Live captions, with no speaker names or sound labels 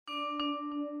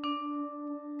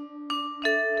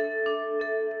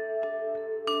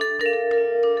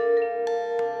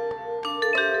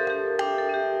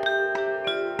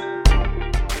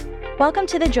Welcome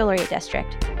to the Jewelry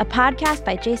District, a podcast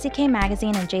by JCK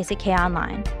Magazine and JCK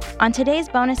Online. On today's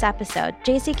bonus episode,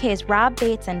 JCK's Rob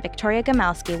Bates and Victoria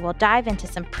Gomelski will dive into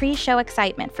some pre-show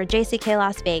excitement for JCK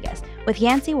Las Vegas with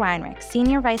Yancey Weinrich,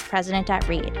 Senior Vice President at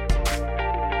Reed.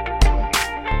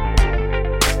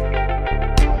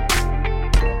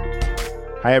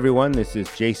 Hi everyone, this is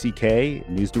JCK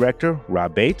News Director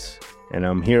Rob Bates, and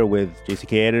I'm here with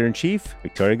JCK Editor-in-Chief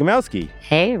Victoria Gomelski.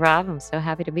 Hey Rob, I'm so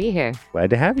happy to be here. Glad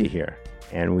to have you here.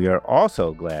 And we are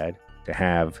also glad to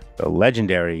have the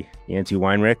legendary Yancey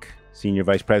Weinrich, Senior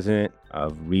Vice President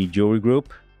of Reed Jewelry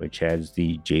Group, which has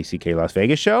the JCK Las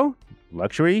Vegas show,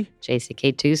 Luxury,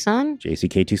 JCK Tucson,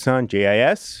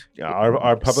 JIS,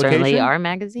 our publication. Certainly our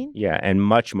magazine. Yeah, and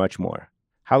much, much more.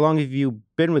 How long have you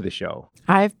been with the show?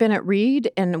 I've been at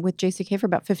Reed and with JCK for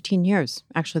about 15 years,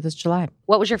 actually this July.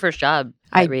 What was your first job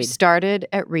at Reed? I started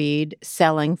at Reed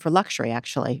selling for luxury,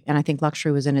 actually. And I think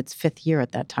luxury was in its 5th year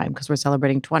at that time because we're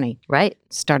celebrating 20. Right.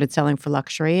 Started selling for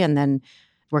luxury and then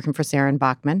working for Sarah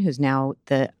Bachman, who's now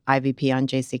the IVP on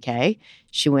JCK.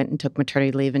 She went and took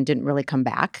maternity leave and didn't really come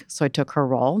back. So I took her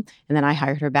role. And then I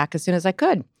hired her back as soon as I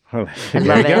could. Oh, I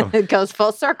love it. It goes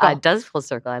full circle. It does full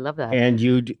circle. I love that. And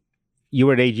you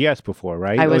were at AGS before,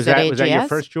 right? I was at AGS. Was that your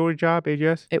first jewelry job,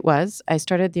 AGS? It was. I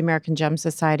started the American Gem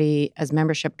Society as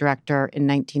membership director in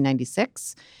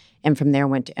 1996. And from there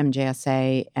went to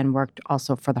MJSA and worked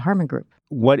also for the Harmon Group.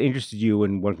 What interested you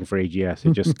in working for AGS?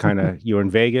 It just kind of, you were in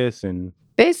Vegas and...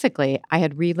 Basically, I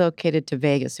had relocated to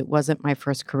Vegas. It wasn't my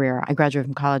first career. I graduated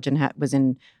from college and was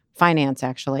in finance,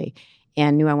 actually,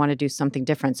 and knew I wanted to do something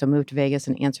different. So moved to Vegas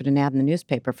and answered an ad in the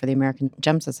newspaper for the American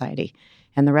Gem Society.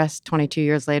 And the rest, 22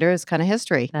 years later, is kind of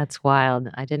history. That's wild.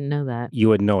 I didn't know that.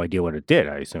 You had no idea what it did,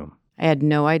 I assume. I had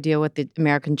no idea what the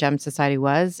American Gem Society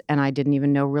was, and I didn't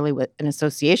even know really what an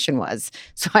association was.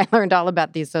 So I learned all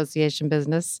about the association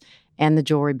business and the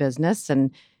jewelry business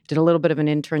and did a little bit of an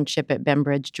internship at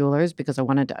Bembridge Jewelers because I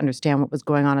wanted to understand what was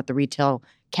going on at the retail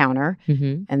counter.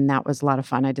 Mm-hmm. And that was a lot of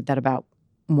fun. I did that about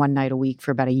one night a week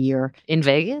for about a year. In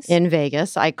Vegas? In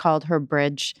Vegas. I called her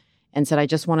Bridge and said, I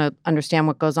just want to understand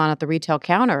what goes on at the retail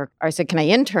counter. I said, can I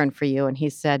intern for you? And he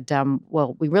said,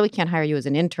 well, we really can't hire you as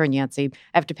an intern, Yancey.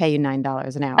 I have to pay you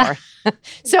 $9 an hour.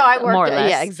 So I worked. More or less.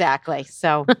 Yeah, exactly.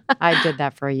 So I did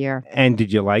that for a year. And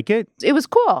did you like it? It was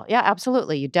cool. Yeah,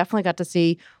 absolutely. You definitely got to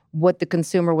see what the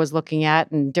consumer was looking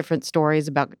at and different stories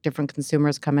about different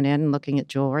consumers coming in and looking at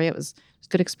jewelry. It was a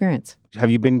good experience. Have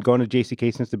you been going to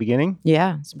JCK since the beginning?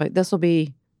 Yeah, but this will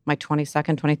be my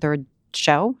 22nd, 23rd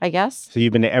show, I guess. So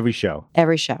you've been to every show?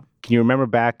 Every show. Can you remember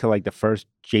back to like the first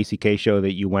JCK show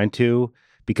that you went to?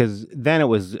 Because then it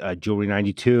was Jewelry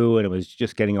 92 and it was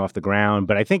just getting off the ground.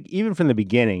 But I think even from the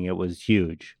beginning, it was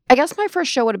huge. I guess my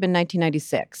first show would have been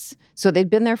 1996. So they'd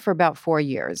been there for about 4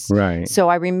 years. Right. So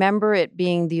I remember it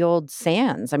being the old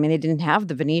Sands. I mean, they didn't have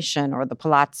the Venetian or the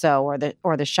Palazzo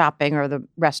or the shopping or the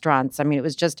restaurants. I mean, it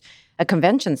was just a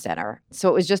convention center. So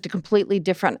it was just a completely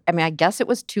different, I mean, I guess it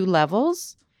was 2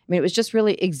 levels. I mean, it was just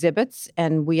really exhibits.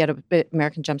 And we had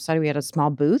American Gem Society, we had a small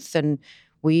booth and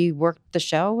we worked the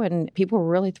show and people were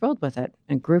really thrilled with it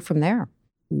and grew from there.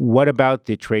 What about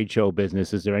the trade show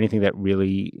business? Is there anything that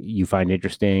really you find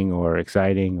interesting or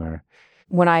exciting? Or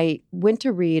when I went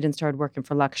to Reed and started working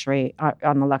for luxury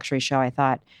on the luxury show, I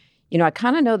thought, I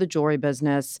kind of know the jewelry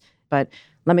business, but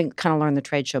let me kind of learn the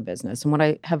trade show business. And what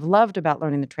I have loved about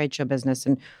learning the trade show business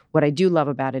and what I do love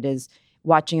about it is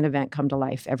watching an event come to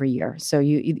life every year. So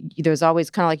there's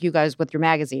always kind of like you guys with your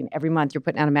magazine. Every month you're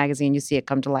putting out a magazine, you see it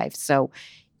come to life. So,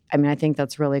 I mean, I think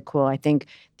that's really cool. I think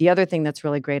the other thing that's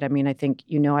really great, I mean, I think,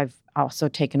 I've also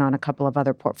taken on a couple of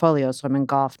other portfolios. So I'm in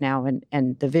golf now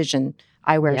and the Vision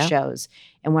eyewear shows.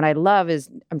 And what I love is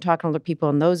I'm talking to other people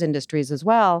in those industries as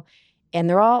well. And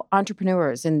they're all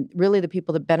entrepreneurs. And really the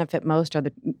people that benefit most are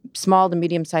the small to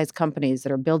medium-sized companies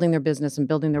that are building their business and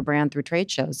building their brand through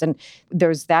trade shows. And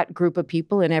there's that group of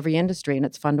people in every industry, and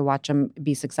it's fun to watch them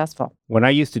be successful. When I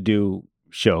used to do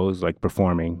shows, like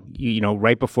performing,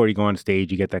 right before you go on stage,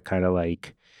 you get that kind of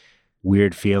like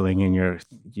weird feeling and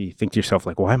you think to yourself,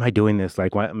 like, why am I doing this?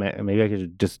 Like, why, maybe I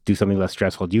could just do something less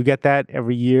stressful. Do you get that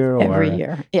every year? Or every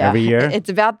year. Yeah. Every year? It's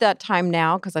about that time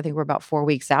now, because I think we're about 4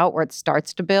 weeks out where it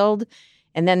starts to build.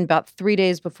 And then about 3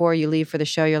 days before you leave for the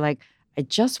show, you're like, I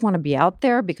just want to be out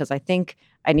there because I think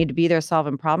I need to be there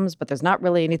solving problems, but there's not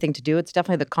really anything to do. It's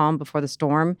definitely the calm before the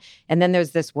storm. And then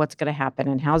there's this, what's going to happen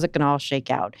and how's it going to all shake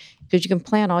out? Because you can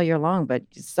plan all year long, but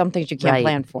some things you can't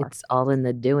plan for. It's all in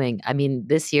the doing. I mean,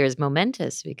 this year is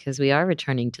momentous because we are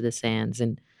returning to the Sands.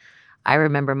 And I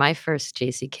remember my first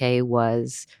JCK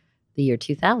was the year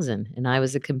 2000, and I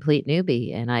was a complete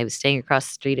newbie. And I was staying across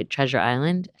the street at Treasure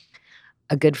Island.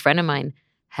 A good friend of mine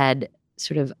had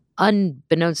sort of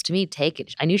unbeknownst to me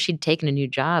I knew she'd taken a new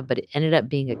job, but it ended up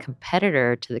being a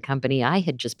competitor to the company I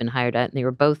had just been hired at. And they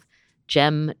were both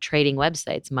gem trading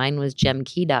websites. Mine was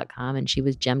gemkey.com and she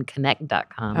was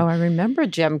gemconnect.com. Oh, I remember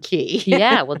GemKey.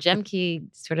 Yeah, well, GemKey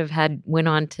sort of went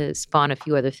on to spawn a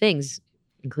few other things,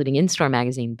 including In-Store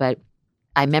Magazine. But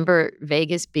I remember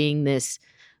Vegas being this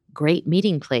great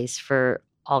meeting place for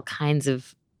all kinds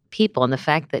of people. And the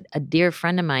fact that a dear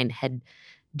friend of mine had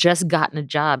just gotten a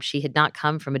job. She had not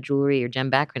come from a jewelry or gem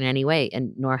background in any way,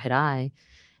 and nor had I.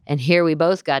 And here we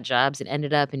both got jobs and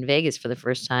ended up in Vegas for the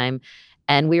first time.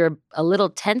 And we were a little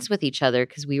tense with each other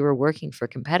because we were working for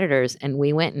competitors, and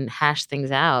we went and hashed things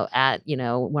out at,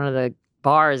 one of the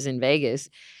bars in Vegas.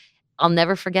 I'll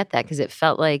never forget that because it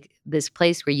felt like this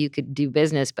place where you could do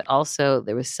business, but also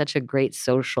there was such a great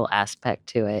social aspect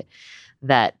to it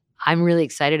that I'm really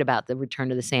excited about the return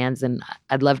to the Sands, and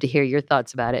I'd love to hear your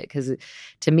thoughts about it because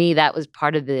to me, that was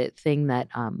part of the thing that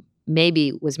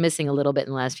maybe was missing a little bit in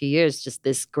the last few years, just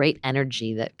this great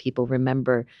energy that people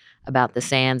remember about the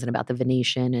Sands and about the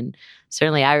Venetian. And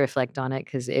certainly I reflect on it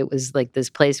because it was like this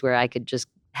place where I could just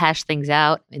hash things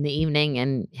out in the evening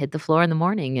and hit the floor in the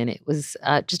morning. And it was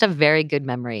just a very good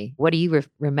memory. What do you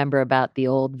remember about the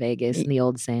old Vegas and the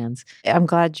old Sands? I'm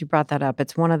glad you brought that up.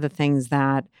 It's one of the things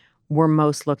that we're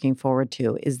most looking forward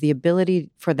to is the ability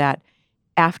for that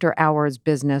after hours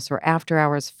business or after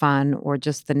hours fun or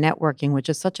just the networking, which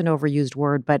is such an overused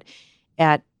word, but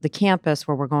at the campus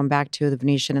where we're going back to the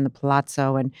Venetian and the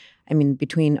Palazzo, and I mean,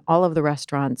 between all of the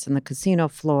restaurants and the casino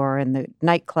floor and the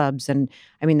nightclubs, and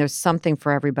I mean, there's something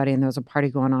for everybody and there's a party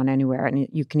going on anywhere. And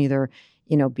you can either,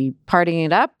 be partying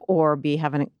it up or be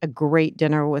having a great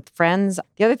dinner with friends.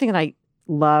 The other thing that I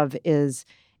love is,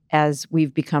 as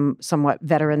we've become somewhat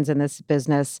veterans in this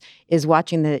business, is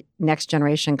watching the next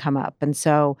generation come up. And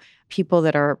so people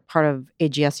that are part of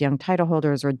AGS Young Title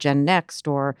Holders or Gen Next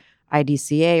or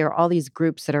IDCA or all these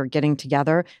groups that are getting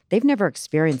together, they've never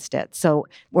experienced it. So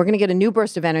we're going to get a new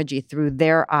burst of energy through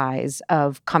their eyes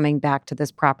of coming back to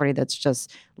this property that's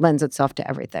just lends itself to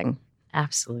everything.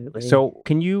 Absolutely. So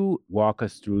can you walk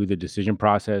us through the decision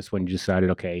process when you decided,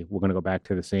 okay, we're going to go back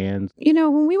to the Sands?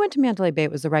 When we went to Mandalay Bay,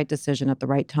 it was the right decision at the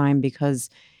right time because,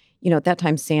 at that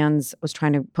time, Sands was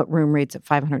trying to put room rates at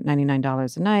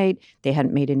 $599 a night. They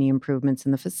hadn't made any improvements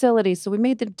in the facility. So we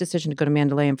made the decision to go to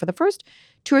Mandalay. And for the first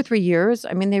 2 or 3 years,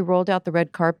 I mean, they rolled out the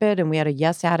red carpet and we had a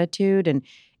yes attitude and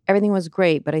everything was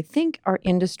great. But I think our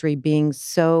industry being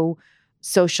so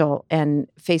social and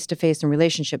face-to-face and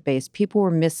relationship-based, people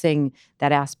were missing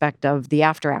that aspect of the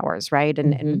after hours, right?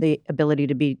 And the ability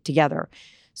to be together.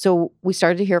 So we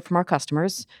started to hear from our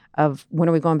customers of when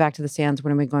are we going back to the Sands?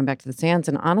 When are we going back to the Sands?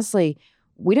 And honestly,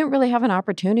 we didn't really have an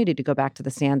opportunity to go back to the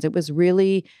Sands. It was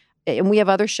really, and we have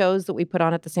other shows that we put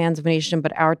on at the Sands Venetian,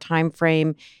 but our time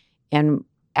frame and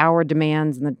our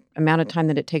demands and the amount of time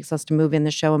that it takes us to move in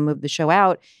the show and move the show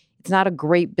out, it's not a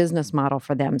great business model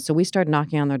for them. So we started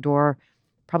knocking on their door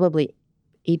probably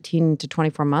 18 to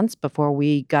 24 months before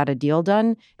we got a deal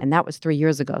done. And that was 3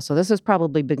 years ago. So this has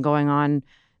probably been going on,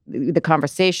 the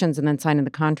conversations and then signing the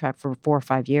contract for 4 or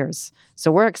 5 years.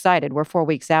 So we're excited. We're 4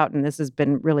 weeks out and this has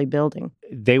been really building.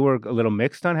 They were a little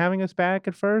mixed on having us back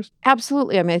at first?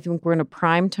 Absolutely. I mean, I think we're in a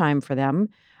prime time for them.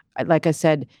 Like I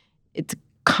said, it's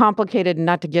complicated,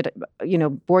 not to get,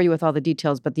 bore you with all the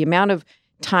details, but the amount of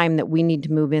time that we need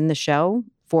to move in the show,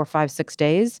 4, 5, 6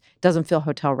 days, doesn't fill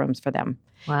hotel rooms for them.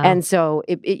 Wow. And so,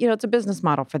 it's a business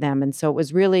model for them. And so it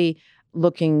was really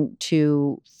looking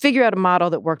to figure out a model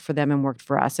that worked for them and worked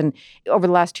for us. And over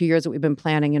the last 2 years that we've been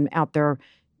planning and out there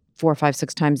 4, 5,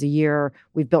 6 times a year,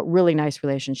 we've built really nice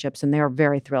relationships and they are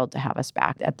very thrilled to have us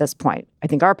back at this point. I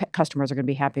think our customers are going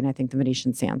to be happy and I think the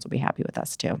Venetian Sands will be happy with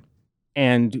us too.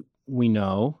 And we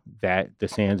know that the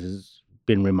Sands has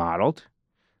been remodeled.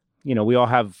 We all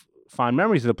have fond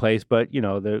memories of the place, but,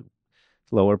 the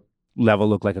lower level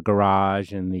looked like a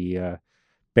garage and the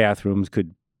bathrooms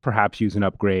could perhaps use an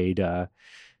upgrade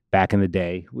back in the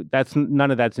day. None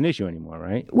of that's an issue anymore,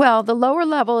 right? Well, the lower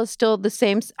level is still the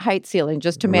same height ceiling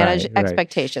just to manage Right.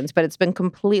 expectations, but it's been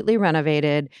completely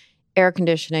renovated, air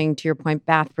conditioning, to your point,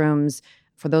 bathrooms.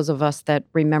 For those of us that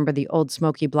remember the old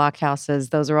smoky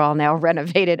blockhouses, those are all now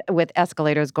renovated with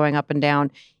escalators going up and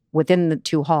down within the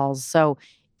 2 halls. So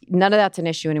none of that's an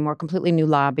issue anymore. Completely new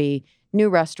lobby, new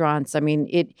restaurants. I mean,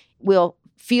 it will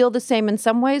feel the same in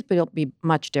some ways, but it'll be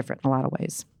much different in a lot of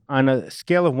ways. On a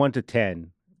scale of 1 to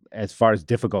 10, as far as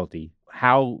difficulty,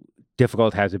 how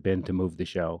difficult has it been to move the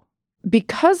show?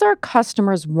 Because our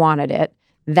customers wanted it,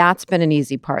 that's been an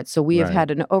easy part. So we have Right.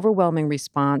 had an overwhelming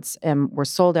response and we're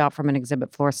sold out from an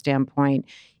exhibit floor standpoint.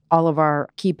 All of our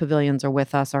key pavilions are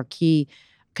with us. Our key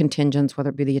contingents, whether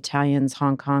it be the Italians,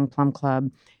 Hong Kong, Plum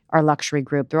Club, our luxury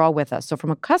group, they're all with us. So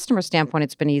from a customer standpoint,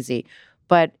 it's been easy.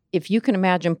 But if you can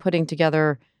imagine putting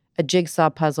together a jigsaw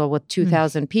puzzle with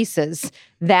 2,000 pieces,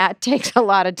 that takes a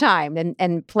lot of time.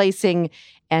 And placing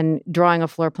and drawing a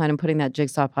floor plan and putting that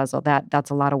jigsaw puzzle, that's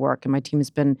a lot of work. And my team has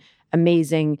been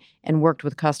amazing and worked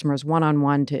with customers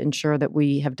one-on-one to ensure that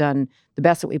we have done the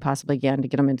best that we possibly can to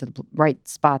get them into the right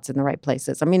spots in the right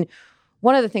places. I mean,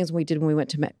 one of the things we did when we went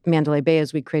to Mandalay Bay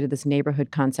is we created this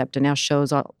neighborhood concept, and now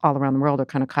shows all around the world are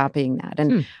kind of copying that.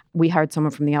 And we hired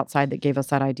someone from the outside that gave us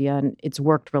that idea, and it's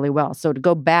worked really well. So to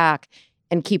go back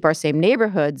and keep our same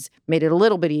neighborhoods made it a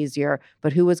little bit easier,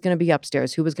 but who was going to be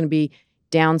upstairs, who was going to be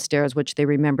downstairs, which they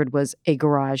remembered was a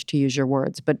garage, to use your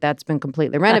words, but that's been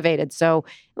completely renovated. So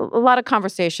a lot of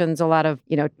conversations, a lot of,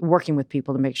 working with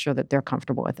people to make sure that they're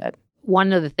comfortable with it.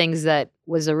 One of the things that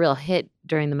was a real hit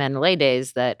during the Mandalay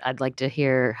days that I'd like to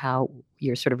hear how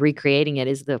you're sort of recreating it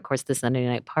is, of course, the Sunday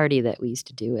night party that we used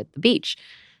to do at the beach.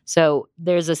 So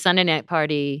there's a Sunday night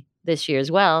party this year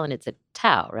as well, and it's at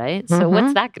Tao, right? So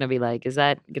what's that going to be like? Is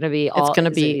that going to be It's going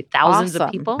to be thousands awesome.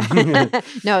 of people?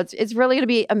 No, it's really going to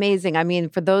be amazing. I mean,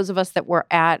 for those of us that were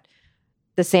at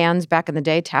the Sands back in the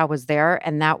day, Tao was there,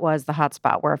 and that was the hot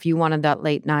spot where if you wanted that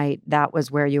late night, that was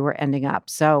where you were ending up.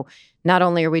 So not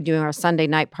only are we doing our Sunday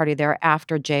night party there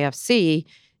after JFC,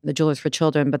 the Jewelers for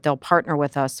Children, but they'll partner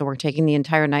with us. So we're taking the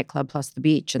entire nightclub plus the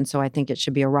beach. And so I think it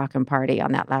should be a rockin' party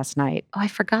on that last night. Oh, I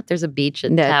forgot there's a beach at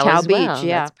The Tao Tao as Beach, well.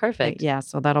 yeah. That's perfect. Yeah,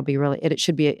 so that'll be really, it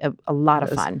should be a lot of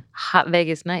Those fun. Hot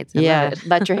Vegas nights. I Yeah, love it.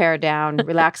 let your hair down,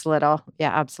 relax a little. Yeah,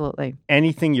 absolutely.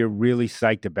 Anything you're really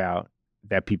psyched about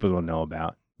that people don't know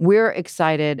about? We're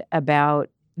excited about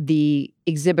the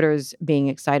exhibitors being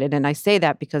excited. And I say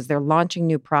that because they're launching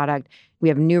new product. We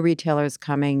have new retailers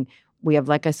coming. We have,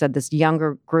 like I said, this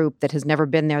younger group that has never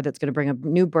been there that's going to bring a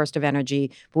new burst of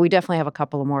energy. But we definitely have a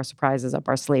couple of more surprises up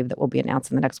our sleeve that will be announced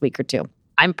in the next week or two.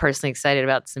 I'm personally excited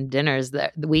about some dinners.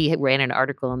 That we ran an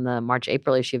article in the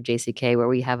March-April issue of JCK where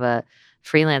we have a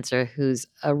freelancer who's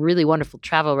a really wonderful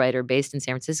travel writer based in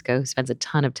San Francisco who spends a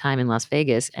ton of time in Las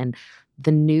Vegas. And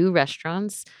the new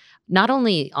restaurants, not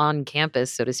only on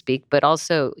campus, so to speak, but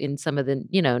also in some of the,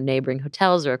 neighboring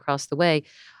hotels or across the way.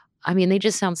 I mean, they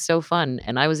just sound so fun.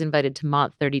 And I was invited to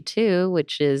Mott 32,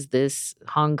 which is this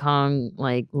Hong Kong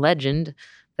legend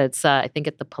that's I think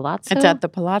at the Palazzo. It's at the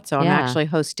Palazzo. I'm Yeah. actually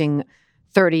hosting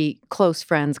 30 close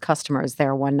friends, customers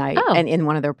there one night and in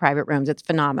one of their private rooms. It's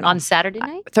phenomenal. On Saturday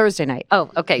night? Thursday night. Oh,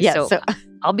 okay. Yeah, so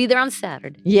I'll be there on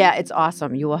Saturday. Yeah, it's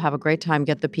awesome. You will have a great time.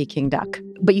 Get the Peking duck.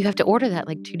 But you have to order that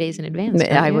 2 days in advance. I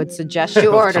don't you? would suggest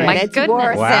you order it. My It's goodness.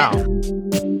 worth Wow.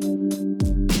 it.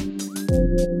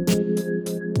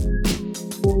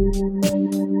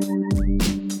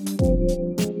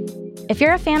 If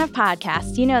you're a fan of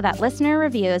podcasts, you know that listener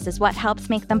reviews is what helps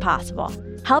make them possible.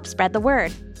 Help spread the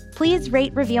word. Please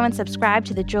rate, review, and subscribe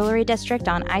to The Jewelry District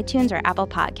on iTunes or Apple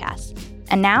Podcasts.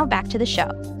 And now back to the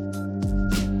show.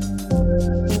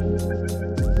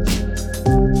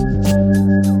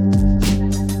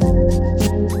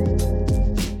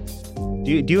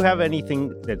 Do you have anything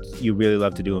that you really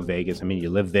love to do in Vegas? I mean, you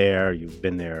live there, you've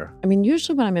been there. I mean,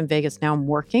 usually when I'm in Vegas now, I'm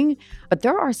working, but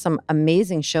there are some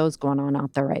amazing shows going on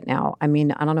out there right now. I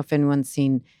mean, I don't know if anyone's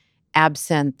seen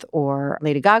Absinthe or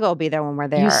Lady Gaga will be there when we're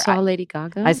there. You saw Lady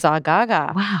Gaga? I saw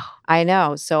Gaga. Wow. I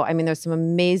know. So, I mean, there's some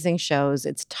amazing shows.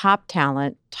 It's top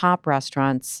talent, top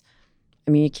restaurants.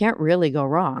 I mean, you can't really go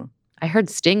wrong. I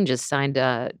heard Sting just signed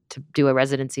to do a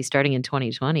residency starting in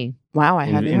 2020. Wow, I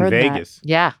hadn't in heard Vegas.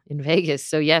 Yeah, in Vegas.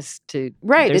 So yes,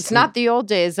 Right. there's It's some- not the old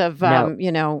days of,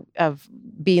 No. of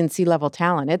B and C level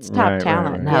talent. It's top Right,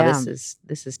 talent. right. No, Yeah.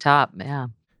 this is top. Yeah.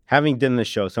 Having done the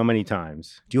show so many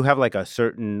times, do you have a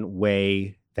certain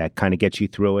way that kind of gets you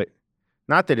through it?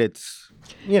 Not that it's,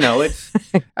 it's,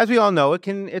 as we all know,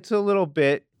 it's a little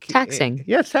bit Taxing.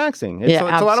 Yeah, it's taxing. It's a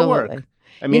lot of absolutely. work.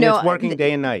 I mean, know, it's working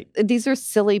day and night. These are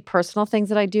silly personal things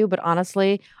that I do, but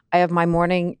honestly, I have my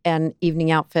morning and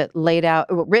evening outfit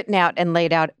written out and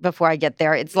laid out before I get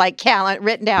there. It's like calendar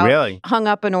written out, Really? hung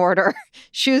up in order,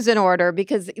 shoes in order,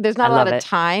 because there's not I a lot love of it.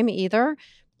 time either.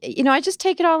 I just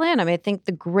take it all in. I mean, I think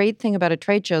the great thing about a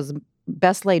trade show is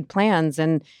best laid plans,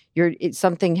 and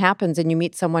something happens and you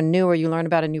meet someone new, or you learn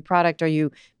about a new product, or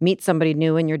you meet somebody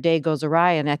new and your day goes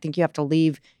awry. And I think you have to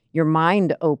leave your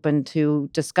mind open to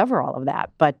discover all of that.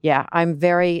 But yeah, I'm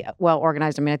very well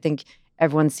organized. I mean, I think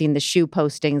everyone's seen the shoe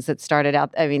postings that started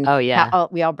out. I mean, Oh, yeah.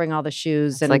 we all bring all the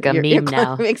shoes. It's and like a meme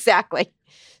now. Exactly.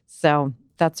 So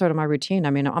that's sort of my routine. I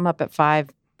mean, I'm up at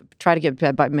 5, try to get to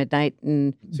bed by midnight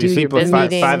and So do you your sleep with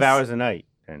meetings. 5 hours a night.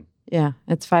 And Yeah,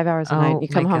 it's 5 hours a night. You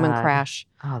come my home and God. crash.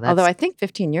 Oh, that's Although I think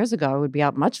 15 years ago, it would be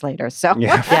out much later. So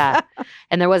Yeah. yeah.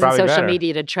 And there wasn't Probably social better.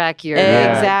 media to track your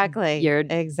Yeah.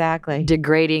 Exactly.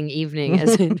 degrading evening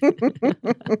as you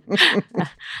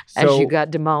So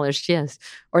got demolished. Yes,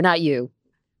 or not you,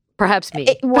 perhaps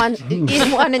me. One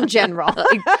in general.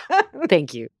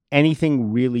 Thank you.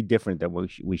 anything really different that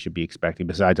we should be expecting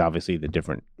besides obviously the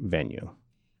different venue?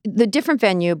 The different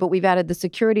venue, but we've added the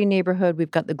security neighborhood.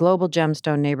 We've got the Global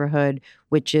Gemstone neighborhood,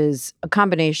 which is a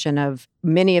combination of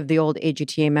many of the old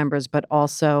AGTA members, but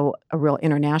also a real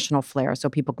international flair, so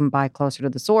people can buy closer to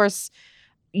the source.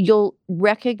 You'll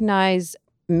recognize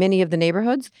many of the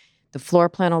neighborhoods. The floor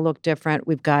plan will look different.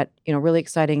 We've got, really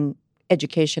exciting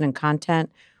education and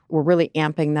content. We're really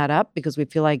amping that up because we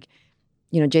feel like,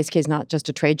 JCK is not just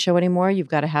a trade show anymore. You've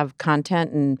got to have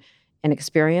content and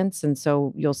experience. And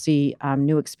so you'll see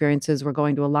new experiences. We're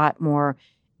going to a lot more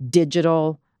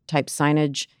digital type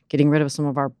signage, getting rid of some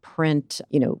of our print,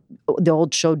 the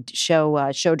old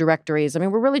show directories. I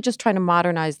mean, we're really just trying to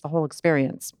modernize the whole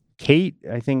experience. Kate,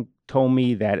 I think, told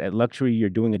me that at Luxury, you're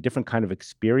doing a different kind of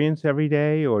experience every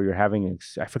day, or you're having,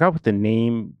 I forgot what the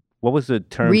name, what was the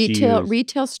term she used?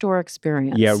 Retail store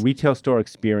experience. Yeah, retail store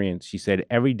experience. She said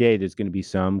every day there's going to be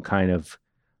some kind of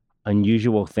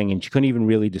unusual thing, and she couldn't even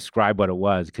really describe what it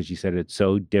was because she said it's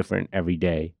so different every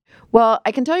day. Well,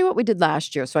 I can tell you what we did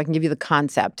last year, so I can give you the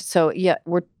concept. So, yeah,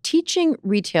 we're teaching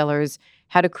retailers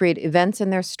how to create events in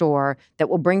their store that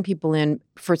will bring people in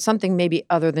for something maybe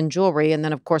other than jewelry. And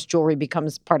then, of course, jewelry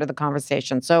becomes part of the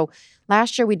conversation. So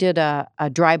last year we did a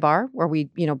dry bar where we,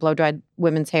 blow-dried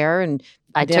women's hair. And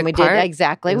I then took we part. did,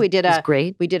 exactly. It was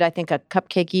great. We did, I think, a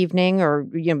cupcake evening or,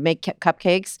 make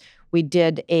cupcakes. We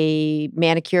did a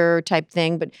manicure type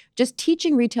thing, but just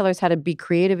teaching retailers how to be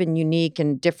creative and unique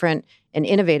and different and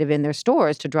innovative in their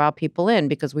stores to draw people in,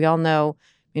 because we all know,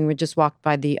 we just walked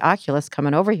by the Oculus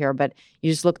coming over here, but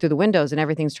you just look through the windows and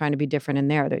everything's trying to be different in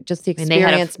there. Just the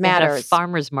experience matters. They had a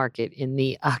farmer's market in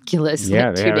the Oculus 2 they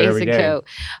have it days every day. ago,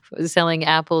 selling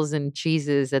apples and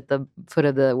cheeses at the foot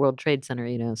of the World Trade Center,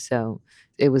 so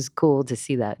it was cool to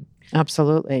see that.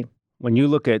 Absolutely. When you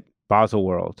look at Basel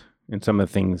World and some of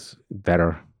the things that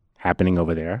are happening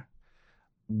over there,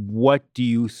 what do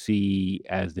you see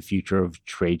as the future of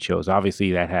trade shows?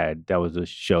 Obviously, that was a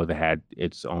show that had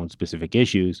its own specific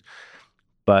issues,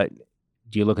 but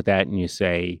do you look at that and you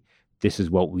say, this is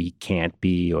what we can't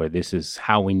be, or this is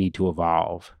how we need to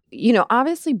evolve?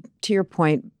 Obviously, to your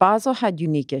point, Basel had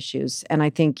unique issues, and I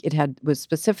think it was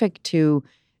specific to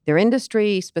their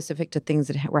industry, specific to things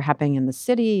that were happening in the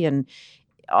city, and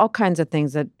all kinds of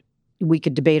things that we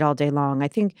could debate all day long. I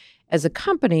think as a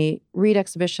company, Reed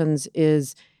Exhibitions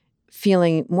is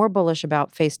feeling more bullish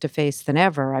about face-to-face than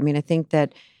ever. I think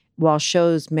that while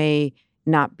shows may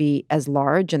not be as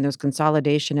large and there's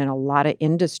consolidation in a lot of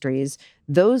industries,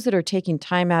 those that are taking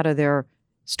time out of their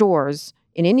stores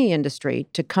in any industry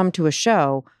to come to a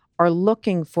show are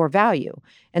looking for value.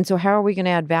 And so how are we going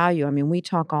to add value? We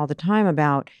talk all the time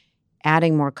about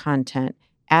adding more content,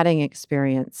 adding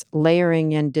experience,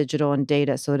 layering in digital and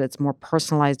data so that it's more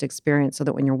personalized experience, so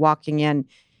that when you're walking in,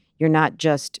 you're not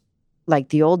just like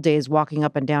the old days walking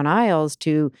up and down aisles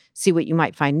to see what you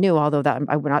might find new, although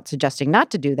we're not suggesting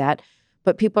not to do that.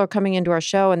 But people are coming into our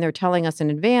show and they're telling us in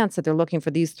advance that they're looking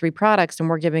for these 3 products, and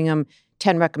we're giving them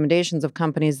 10 recommendations of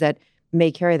companies that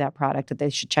may carry that product that they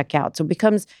should check out. So it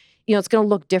becomes, it's going to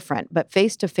look different. But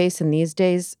face-to-face in these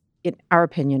days, in our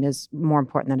opinion, is more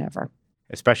important than ever.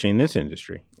 Especially in this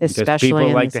industry. Especially because people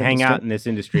in like this to hang industry. out in this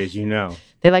industry, as you know.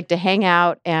 They like to hang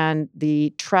out, and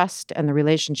the trust and the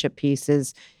relationship piece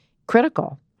is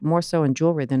critical, more so in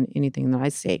jewelry than anything that I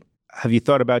see. Have you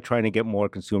thought about trying to get more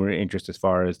consumer interest as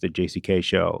far as the JCK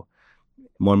show,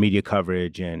 more media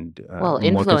coverage and more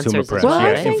consumer influencers press? as well,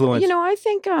 Well, right? I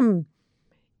think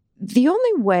the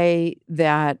only way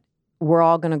that we're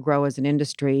all going to grow as an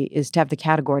industry is to have the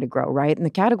category to grow, right? And the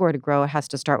category to grow has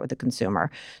to start with the consumer.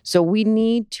 So we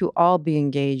need to all be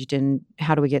engaged in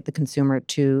how do we get the consumer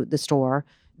to the store.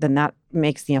 Then that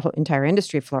makes the entire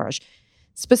industry flourish.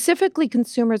 Specifically,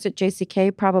 consumers at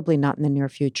JCK, probably not in the near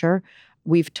future.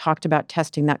 We've talked about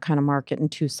testing that kind of market in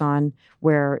Tucson,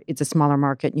 where it's a smaller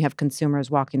market and you have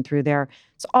consumers walking through there.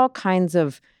 It's all kinds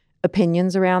of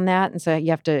opinions around that. And so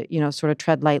you have to, sort of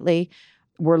tread lightly.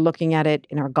 We're looking at it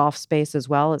in our golf space as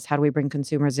well, as how do we bring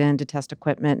consumers in to test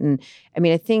equipment. And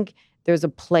I think there's a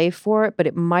play for it, but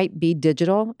it might be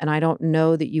digital. And I don't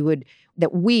know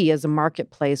that we as a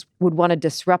marketplace would want to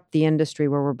disrupt the industry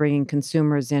where we're bringing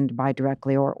consumers in to buy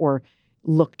directly or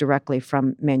look directly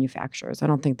from manufacturers. I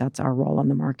don't think that's our role on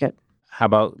the market. How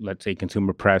about, let's say,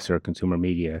 consumer press or consumer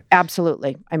media?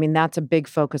 Absolutely. I mean, that's a big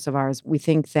focus of ours. We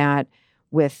think that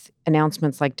with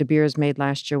announcements like De Beers made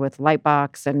last year with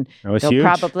Lightbox, and That was they'll huge.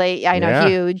 probably, I know, Yeah.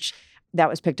 huge. That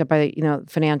was picked up by,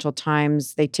 Financial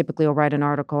Times. They typically will write an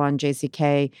article on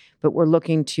JCK, but we're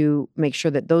looking to make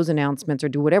sure that those announcements, or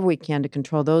do whatever we can to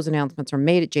control those announcements, are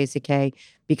made at JCK,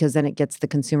 because then it gets the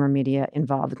consumer media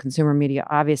involved. The consumer media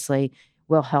obviously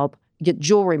will help get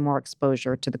jewelry more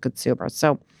exposure to the consumer.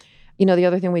 So, the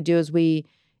other thing we do is we,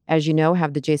 as you know,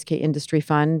 have the JCK Industry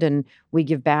Fund, and we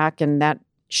give back, and that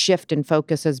shift in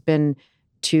focus has been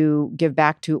to give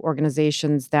back to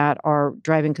organizations that are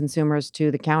driving consumers to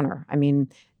the counter. I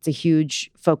mean, it's a huge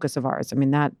focus of ours. I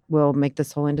mean, that will make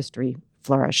this whole industry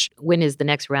flourish. When is the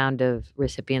next round of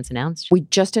recipients announced? We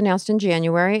just announced in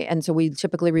January, and so we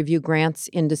typically review grants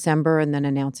in December and then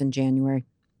announce in January.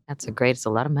 It's a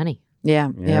lot of money. Yeah.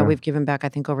 We've given back, I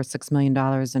think, over $6 million.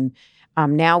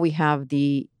 And now we have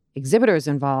the exhibitors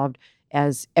involved,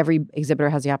 as every exhibitor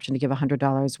has the option to give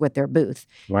 $100 with their booth.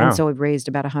 Wow. And so we've raised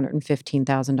about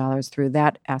 $115,000 through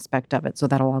that aspect of it. So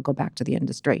that'll all go back to the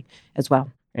industry as well.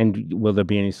 And will there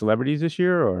be any celebrities this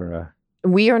year, or?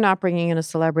 We are not bringing in a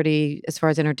celebrity as far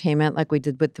as entertainment, like we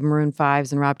did with the Maroon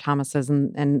 5s and Rob Thomases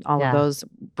and all of those.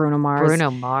 Bruno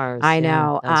Mars. I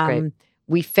know. That was great.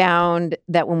 We found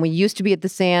that when we used to be at the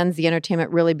Sands, the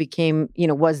entertainment really became,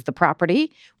 was the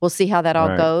property. We'll see how that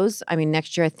all goes. I mean,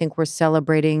 next year, I think we're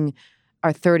celebrating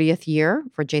our 30th year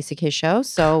for JCK show.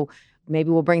 So maybe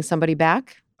we'll bring somebody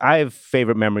back. I have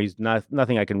favorite memories,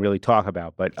 nothing I can really talk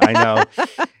about, but I know.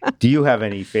 Do you have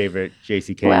any favorite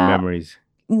JCK memories?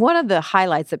 One of the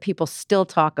highlights that people still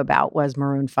talk about was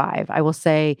Maroon 5. I will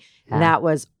say that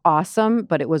was awesome,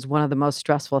 but it was one of the most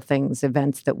stressful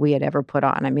events that we had ever put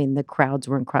on. I mean, the crowds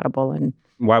were incredible. And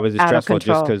why was it stressful?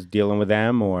 Just because dealing with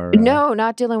them, or? No,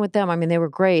 not dealing with them. I mean, they were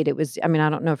great. It was, I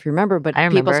don't know if you remember, but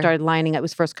people started lining up. It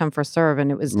was first come, first serve.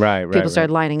 And it was, people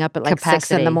started lining up at like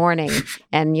 6 a.m.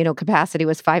 And, capacity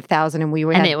was 5,000 and we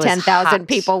had 10,000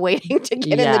 people waiting to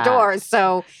get in the door.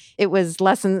 So it was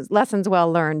lessons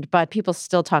well learned, but people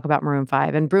still talk about Maroon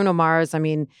 5. And Bruno Mars, I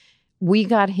mean, we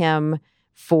got him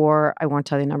for, I won't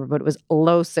tell you the number, but it was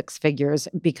low six figures,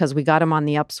 because we got him on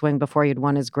the upswing before he had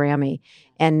won his Grammy.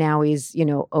 And now he's,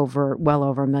 well over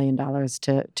 $1 million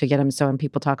to get him. So, and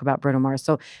people talk about Bruno Mars.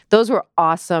 So those were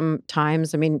awesome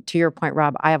times. I mean, to your point,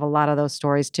 Rob, I have a lot of those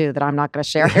stories too that I'm not going to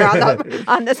share here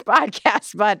on this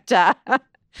podcast. But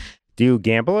do you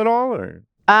gamble at all, or?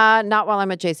 Not while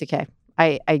I'm at JCK.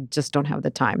 I just don't have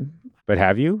the time. But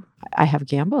have you? I have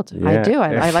gambled. Yeah. I do.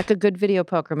 I like a good video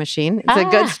poker machine. It's a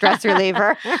good stress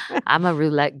reliever. I'm a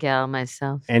roulette gal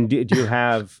myself. And do you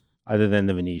have, other than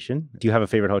the Venetian, do you have a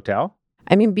favorite hotel?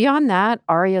 I mean, beyond that,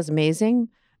 Aria is amazing.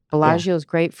 Bellagio is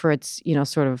great for its,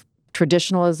 sort of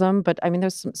traditionalism. But I mean,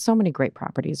 there's so many great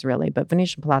properties, really. But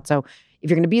Venetian Palazzo, if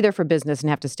you're going to be there for business and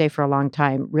have to stay for a long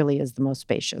time, really is the most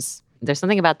spacious. There's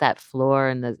something about that floor,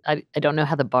 and I don't know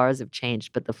how the bars have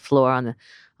changed, but the floor on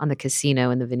the casino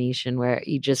in the Venetian, where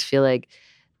you just feel like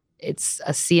it's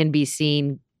a C&B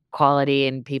scene quality,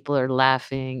 and people are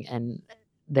laughing and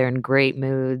they're in great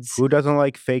moods. Who doesn't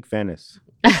like fake Venice,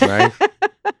 right?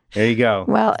 There you go.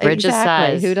 Well, Bridge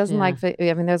exactly. of size. Who doesn't like? I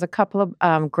mean, there's a couple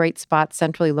of great spots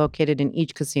centrally located in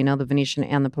each casino, the Venetian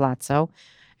and the Palazzo.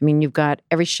 I mean, you've got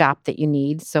every shop that you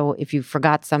need. So if you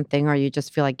forgot something or you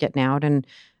just feel like getting out, and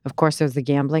of course, there's the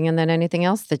gambling, and then anything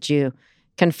else that you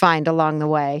can find along the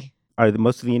way. Are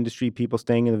most of the industry people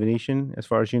staying in the Venetian, as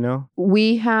far as you know?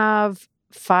 We have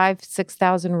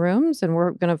 5,000-6,000 rooms, and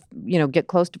we're going to, get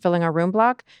close to filling our room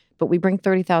block. But we bring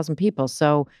 30,000 people,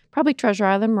 so probably Treasure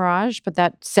Island, Mirage, but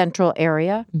that central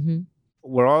area. Mm-hmm.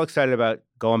 We're all excited about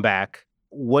going back.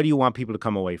 What do you want people to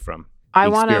come away from? I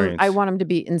want them to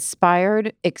be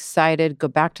inspired, excited, go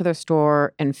back to their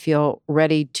store and feel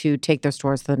ready to take their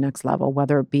stores to the next level,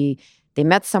 whether it be they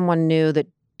met someone new that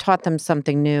taught them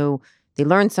something new, they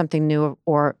learned something new,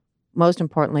 or most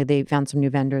importantly, they found some new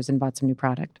vendors and bought some new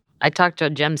product. I talked to a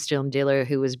gemstone dealer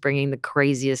who was bringing the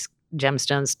craziest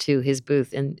gemstones to his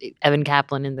booth in Evan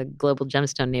Kaplan in the Global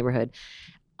Gemstone neighborhood.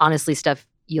 Honestly, stuff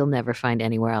you'll never find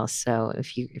anywhere else. So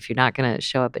if you're not going to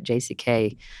show up at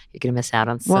JCK, you're going to miss out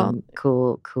on some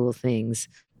cool things.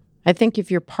 I think if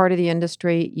you're part of the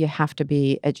industry, you have to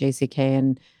be at JCK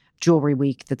and Jewelry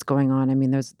Week that's going on. I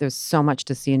mean, there's so much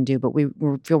to see and do, but we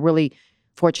feel really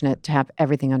fortunate to have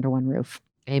everything under one roof.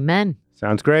 Amen.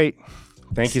 Sounds great.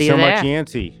 Thank you so much,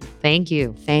 Yancey. Thank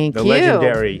you. Thank you. The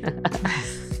legendary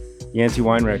Yancey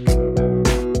Weinrich.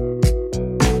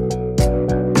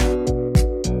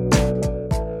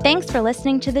 Thanks for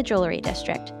listening to The Jewelry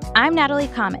District. I'm Natalie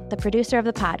Comet, the producer of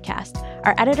the podcast.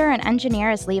 Our editor and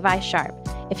engineer is Levi Sharp.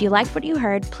 If you liked what you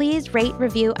heard, please rate,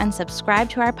 review, and subscribe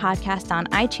to our podcast on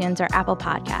iTunes or Apple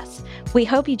Podcasts. We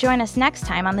hope you join us next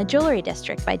time on The Jewelry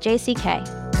District by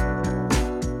JCK.